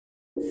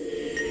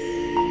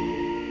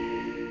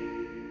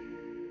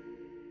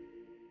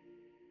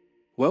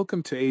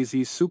Welcome to AZ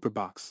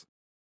Superbox.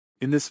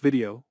 In this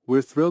video,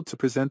 we're thrilled to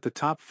present the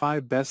top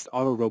 5 best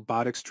Autel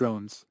Robotics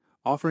drones,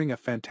 offering a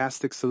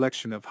fantastic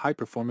selection of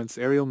high-performance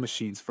aerial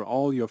machines for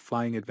all your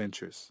flying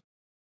adventures.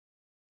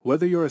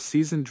 Whether you're a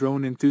seasoned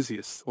drone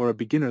enthusiast or a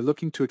beginner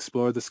looking to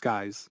explore the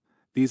skies,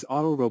 these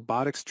Autel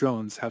Robotics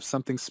drones have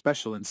something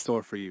special in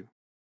store for you.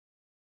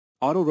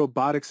 Autel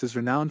Robotics is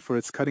renowned for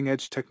its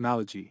cutting-edge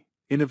technology,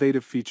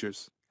 innovative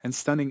features, and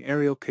stunning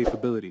aerial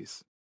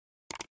capabilities.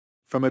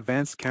 From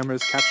advanced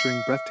cameras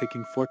capturing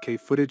breathtaking 4K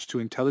footage to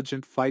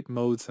intelligent flight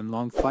modes and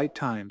long flight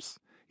times,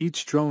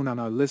 each drone on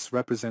our list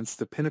represents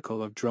the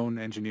pinnacle of drone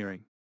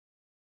engineering.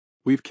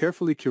 We've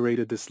carefully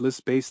curated this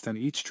list based on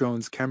each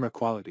drone's camera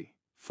quality,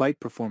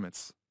 flight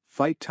performance,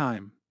 flight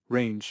time,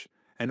 range,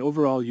 and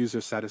overall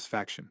user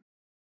satisfaction.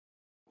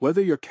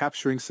 Whether you're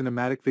capturing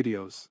cinematic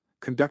videos,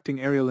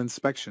 conducting aerial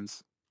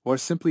inspections, or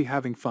simply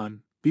having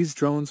fun, these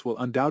drones will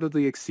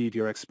undoubtedly exceed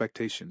your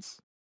expectations.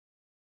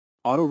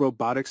 Autel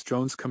Robotics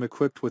drones come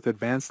equipped with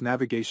advanced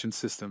navigation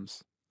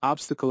systems,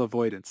 obstacle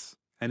avoidance,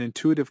 and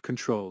intuitive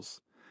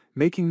controls,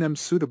 making them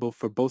suitable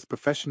for both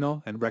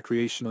professional and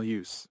recreational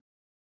use.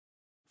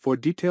 For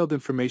detailed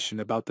information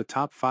about the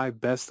top 5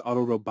 best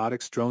Autel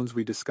Robotics drones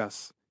we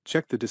discuss,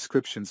 check the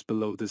descriptions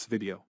below this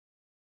video.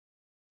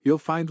 You'll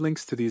find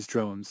links to these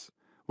drones,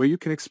 where you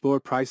can explore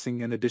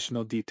pricing and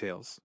additional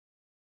details.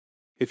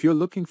 If you're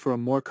looking for a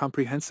more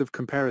comprehensive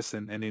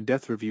comparison and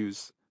in-depth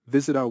reviews,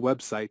 visit our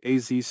website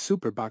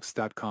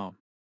azsuperbox.com.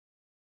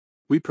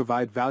 We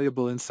provide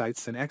valuable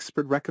insights and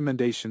expert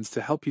recommendations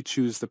to help you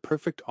choose the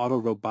perfect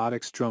Autel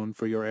Robotics drone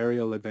for your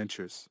aerial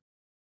adventures.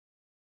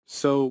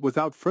 So,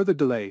 without further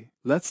delay,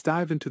 let's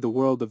dive into the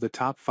world of the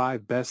top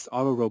 5 best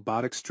Autel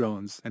Robotics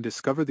drones and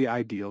discover the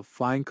ideal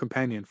flying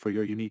companion for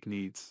your unique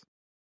needs.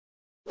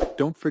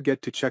 Don't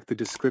forget to check the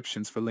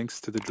descriptions for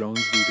links to the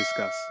drones we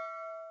discuss.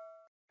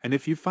 And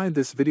if you find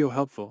this video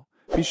helpful,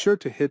 be sure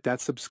to hit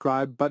that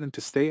subscribe button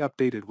to stay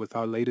updated with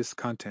our latest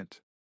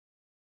content.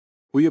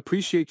 We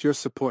appreciate your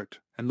support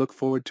and look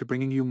forward to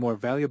bringing you more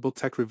valuable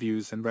tech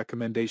reviews and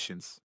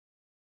recommendations.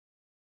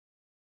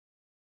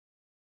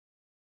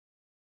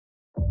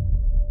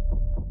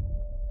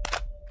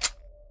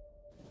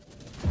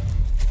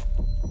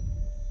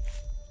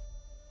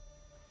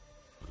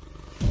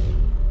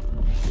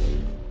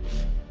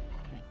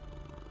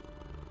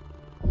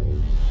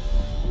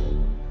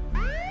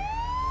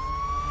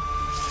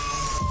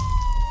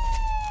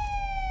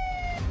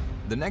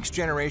 The next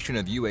generation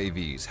of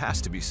UAVs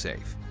has to be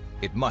safe.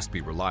 It must be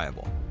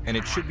reliable, and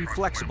it should be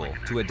flexible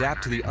to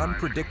adapt to the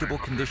unpredictable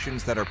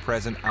conditions that are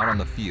present out on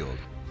the field,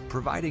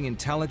 providing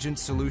intelligent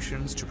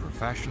solutions to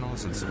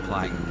professionals and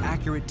supplying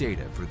accurate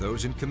data for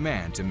those in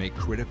command to make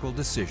critical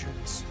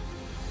decisions.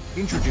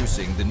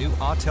 Introducing the new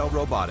Autel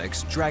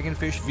Robotics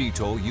Dragonfish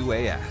VTOL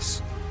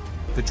UAS.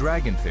 The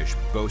Dragonfish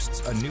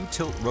boasts a new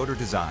tilt rotor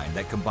design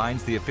that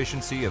combines the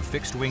efficiency of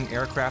fixed-wing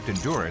aircraft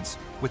endurance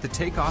with the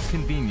takeoff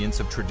convenience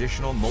of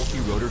traditional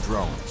multi-rotor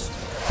drones.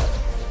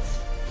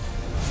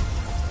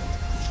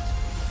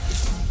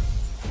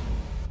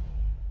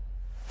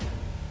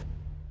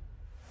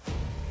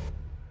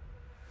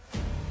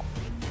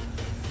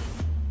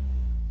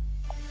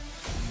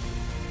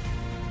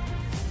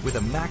 With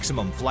a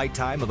maximum flight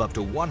time of up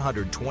to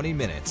 120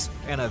 minutes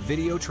and a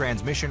video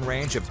transmission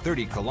range of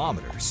 30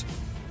 kilometers,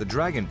 the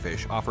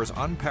Dragonfish offers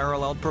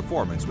unparalleled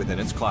performance within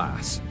its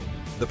class.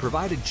 The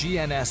provided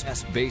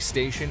GNSS base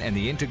station and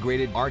the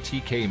integrated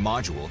RTK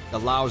module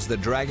allows the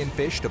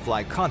Dragonfish to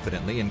fly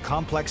confidently in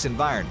complex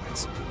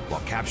environments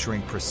while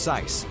capturing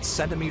precise,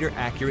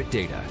 centimeter-accurate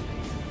data.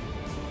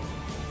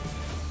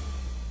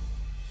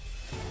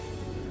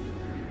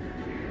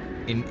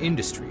 In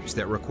industries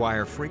that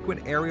require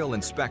frequent aerial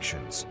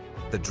inspections,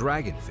 the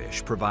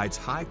Dragonfish provides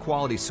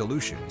high-quality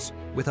solutions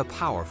with a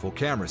powerful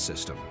camera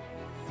system.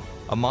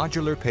 A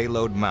modular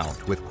payload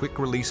mount with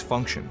quick-release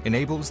function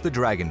enables the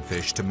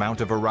Dragonfish to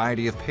mount a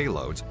variety of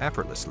payloads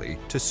effortlessly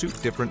to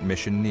suit different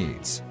mission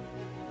needs.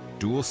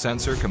 Dual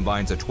sensor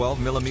combines a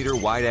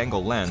 12mm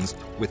wide-angle lens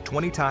with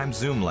 20x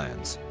zoom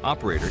lens.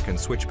 Operator can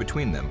switch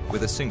between them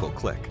with a single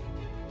click.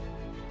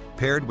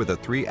 Paired with a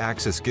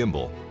 3-axis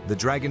gimbal, the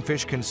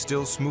Dragonfish can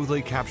still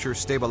smoothly capture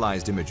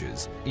stabilized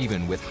images,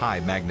 even with high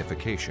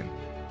magnification.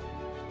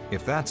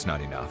 If that's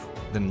not enough,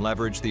 then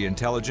leverage the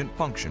intelligent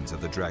functions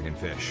of the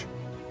Dragonfish.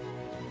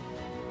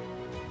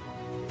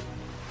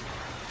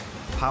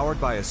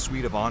 Powered by a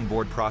suite of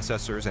onboard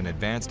processors and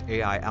advanced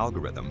AI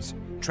algorithms,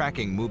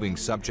 tracking moving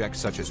subjects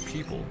such as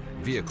people,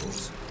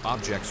 vehicles,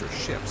 objects, or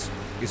ships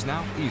is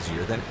now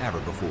easier than ever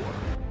before.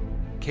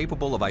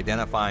 Capable of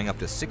identifying up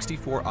to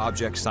 64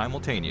 objects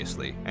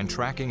simultaneously and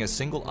tracking a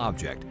single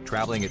object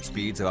traveling at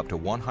speeds of up to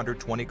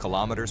 120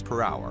 kilometers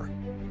per hour,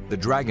 the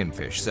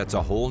Dragonfish sets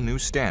a whole new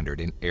standard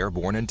in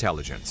airborne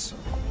intelligence.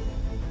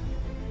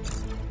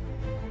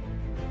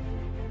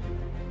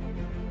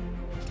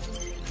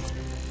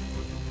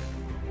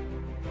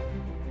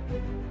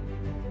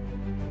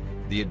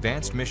 The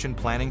advanced mission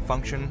planning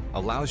function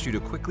allows you to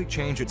quickly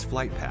change its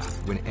flight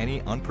path when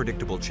any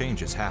unpredictable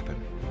changes happen.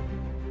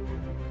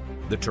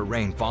 The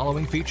terrain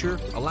following feature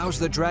allows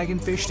the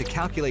Dragonfish to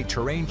calculate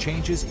terrain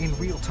changes in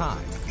real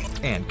time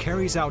and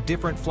carries out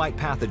different flight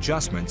path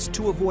adjustments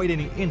to avoid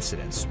any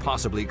incidents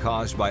possibly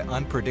caused by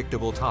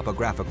unpredictable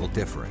topographical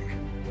differing.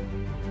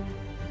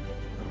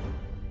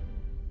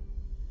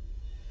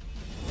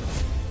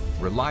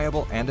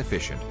 Reliable and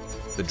efficient,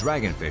 the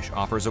Dragonfish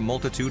offers a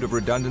multitude of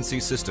redundancy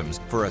systems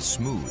for a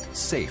smooth,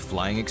 safe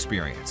flying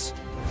experience.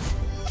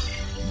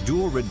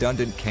 Dual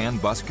redundant CAN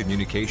bus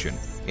communication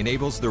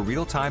enables the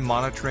real-time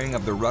monitoring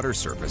of the rudder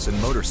surface and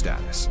motor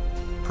status,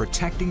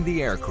 protecting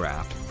the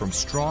aircraft from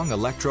strong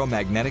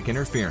electromagnetic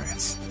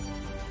interference.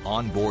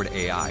 Onboard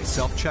AI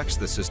self-checks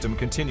the system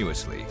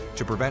continuously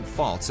to prevent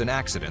faults and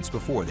accidents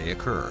before they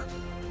occur.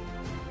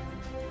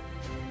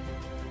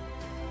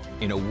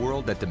 In a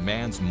world that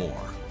demands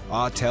more,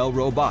 Autel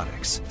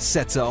Robotics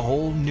sets a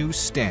whole new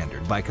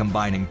standard by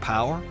combining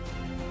power,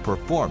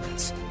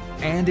 performance,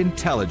 and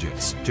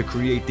intelligence to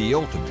create the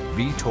ultimate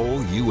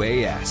VTOL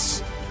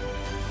UAS.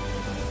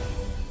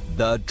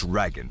 The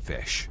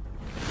Dragonfish.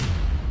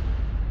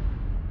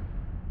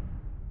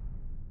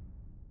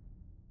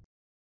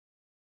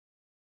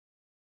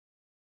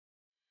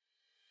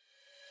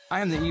 I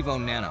am the EVO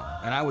Nano,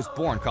 and I was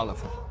born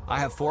colorful. I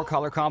have 4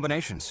 color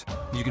combinations.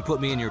 You can put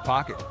me in your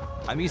pocket.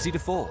 I'm easy to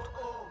fold.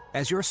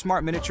 As your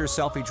smart miniature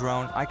selfie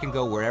drone, I can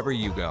go wherever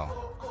you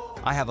go.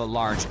 I have a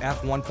large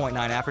f1.9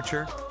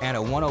 aperture and a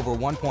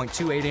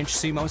 1/1.28-inch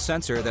CMOS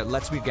sensor that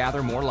lets me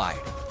gather more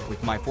light.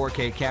 With my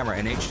 4K camera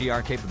and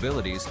HDR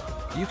capabilities,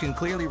 you can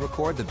clearly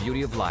record the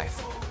beauty of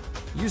life.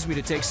 Use me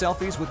to take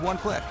selfies with one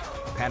click.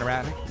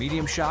 Panoramic,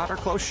 medium shot, or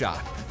close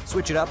shot.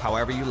 Switch it up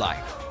however you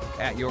like.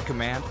 At your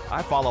command,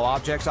 I follow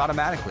objects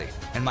automatically,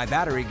 and my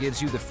battery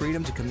gives you the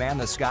freedom to command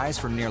the skies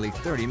for nearly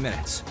 30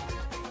 minutes.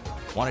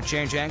 Want to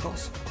change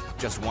angles?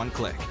 Just one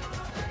click.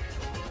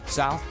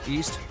 South,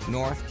 east,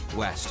 north,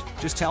 west.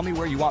 Just tell me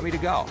where you want me to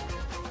go.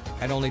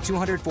 At only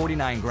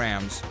 249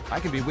 grams, I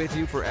can be with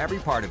you for every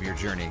part of your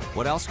journey.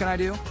 What else can I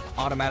do?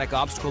 Automatic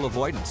obstacle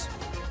avoidance.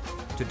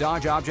 To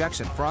dodge objects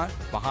in front,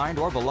 behind,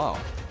 or below.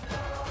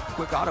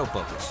 Quick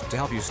autofocus to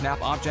help you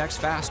snap objects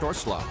fast or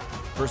slow.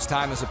 First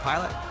time as a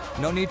pilot?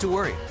 No need to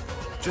worry.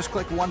 Just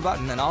click one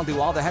button and I'll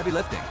do all the heavy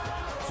lifting.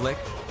 Flick,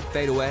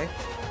 fade away,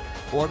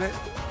 orbit,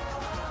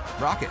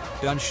 rocket.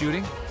 Done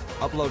shooting?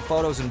 Upload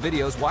photos and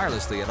videos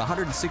wirelessly at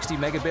 160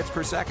 megabits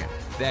per second.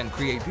 Then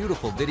create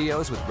beautiful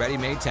videos with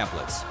ready-made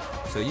templates,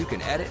 so you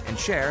can edit and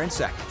share in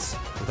seconds.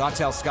 With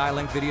Autel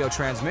Skylink video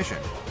transmission,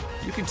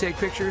 you can take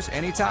pictures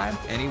anytime,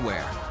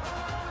 anywhere.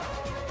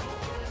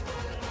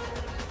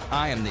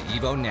 I am the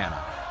EVO Nano,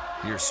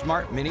 your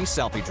smart mini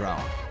selfie drone.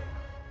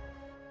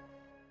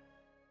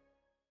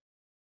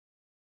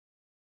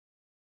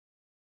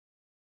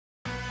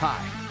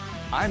 Hi,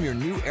 I'm your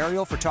new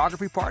aerial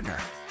photography partner.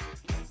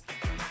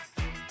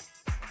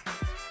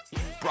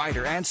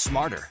 Brighter and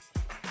smarter.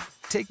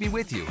 Take me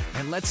with you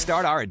and let's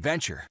start our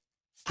adventure.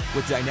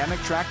 With Dynamic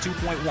Track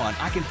 2.1,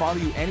 I can follow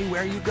you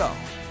anywhere you go.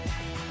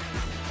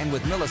 And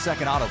with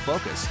millisecond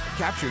autofocus,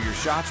 capture your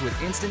shots with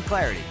instant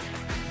clarity.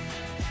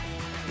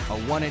 A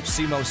 1-inch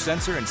CMOS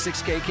sensor and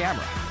 6K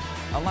camera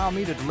allow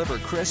me to deliver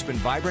crisp and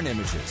vibrant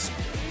images.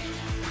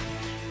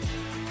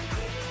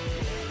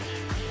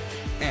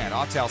 And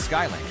Autel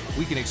Skylink,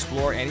 we can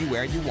explore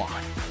anywhere you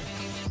want.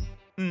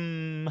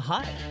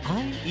 Hi,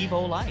 I'm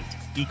EVO Lite.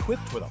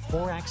 Equipped with a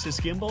 4-axis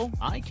gimbal,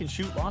 I can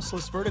shoot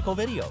lossless vertical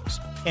videos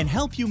and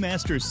help you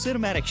master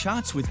cinematic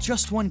shots with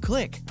just one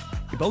click.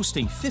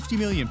 Boasting 50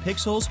 million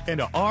pixels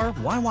and a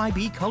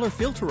RYYB color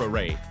filter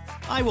array,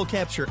 I will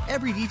capture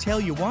every detail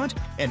you want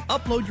and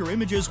upload your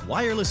images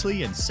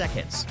wirelessly in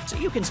seconds, so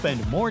you can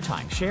spend more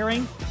time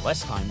sharing,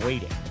 less time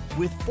waiting.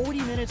 With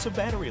 40 minutes of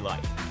battery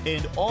life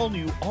and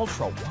all-new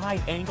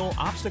ultra-wide-angle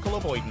obstacle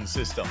avoidance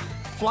system.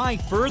 Fly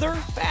further,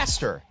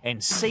 faster,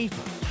 and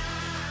safer.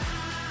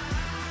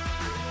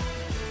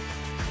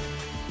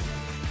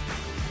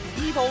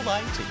 EVO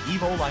Lite to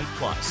EVO Lite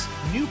Plus.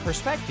 New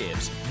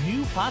perspectives,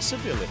 new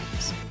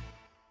possibilities.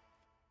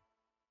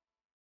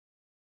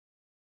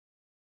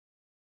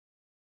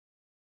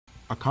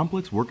 A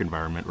complex work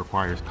environment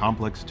requires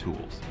complex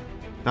tools.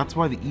 That's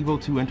why the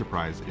EVO 2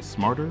 Enterprise is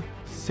smarter,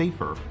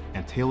 safer,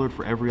 and tailored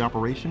for every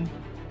operation,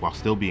 while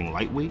still being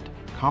lightweight,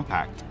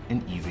 compact,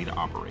 and easy to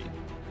operate.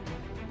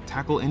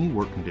 Tackle any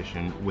work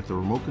condition with the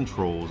remote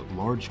control's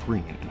large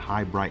screen and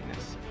high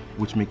brightness,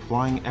 which make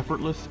flying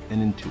effortless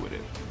and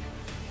intuitive.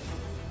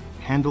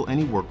 Handle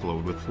any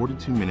workload with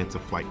 42 minutes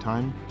of flight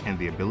time and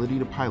the ability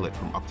to pilot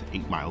from up to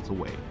 8 miles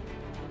away.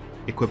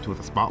 Equipped with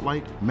a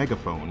spotlight,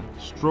 megaphone,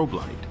 strobe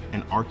light,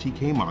 and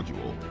RTK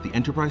module, the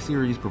Enterprise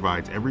series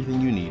provides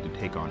everything you need to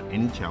take on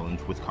any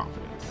challenge with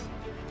confidence.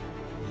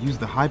 Use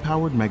the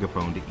high-powered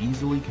megaphone to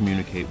easily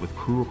communicate with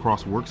crew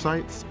across work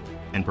sites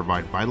and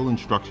provide vital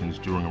instructions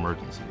during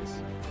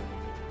emergencies.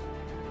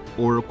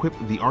 Or equip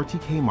the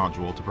RTK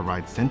module to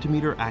provide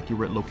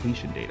centimeter-accurate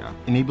location data,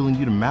 enabling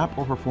you to map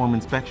or perform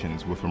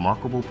inspections with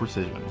remarkable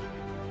precision.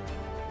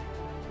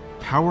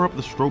 Power up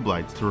the strobe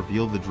lights to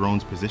reveal the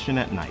drone's position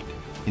at night,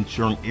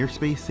 ensuring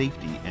airspace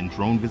safety and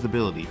drone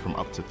visibility from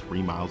up to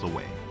 3 miles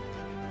away.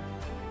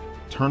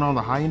 Turn on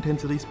the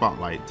high-intensity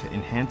spotlight to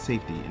enhance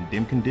safety in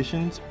dim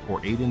conditions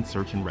or aid in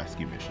search and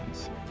rescue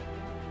missions.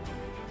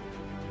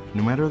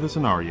 No matter the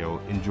scenario,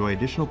 enjoy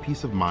additional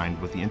peace of mind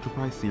with the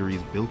Enterprise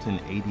Series' built-in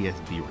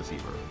ADS-B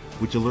receiver,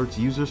 which alerts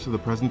users to the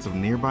presence of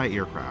nearby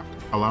aircraft,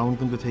 allowing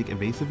them to take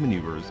evasive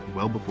maneuvers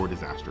well before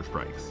disaster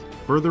strikes.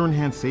 Further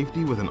enhance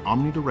safety with an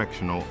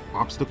omnidirectional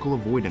obstacle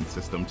avoidance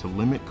system to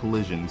limit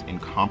collisions in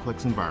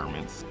complex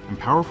environments, and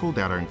powerful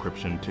data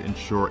encryption to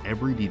ensure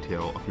every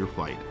detail of your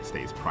flight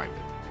stays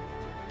private.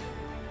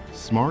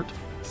 Smart,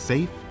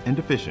 safe, and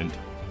efficient,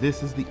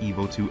 this is the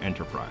EVO 2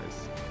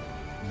 Enterprise.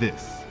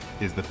 This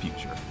is the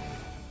future.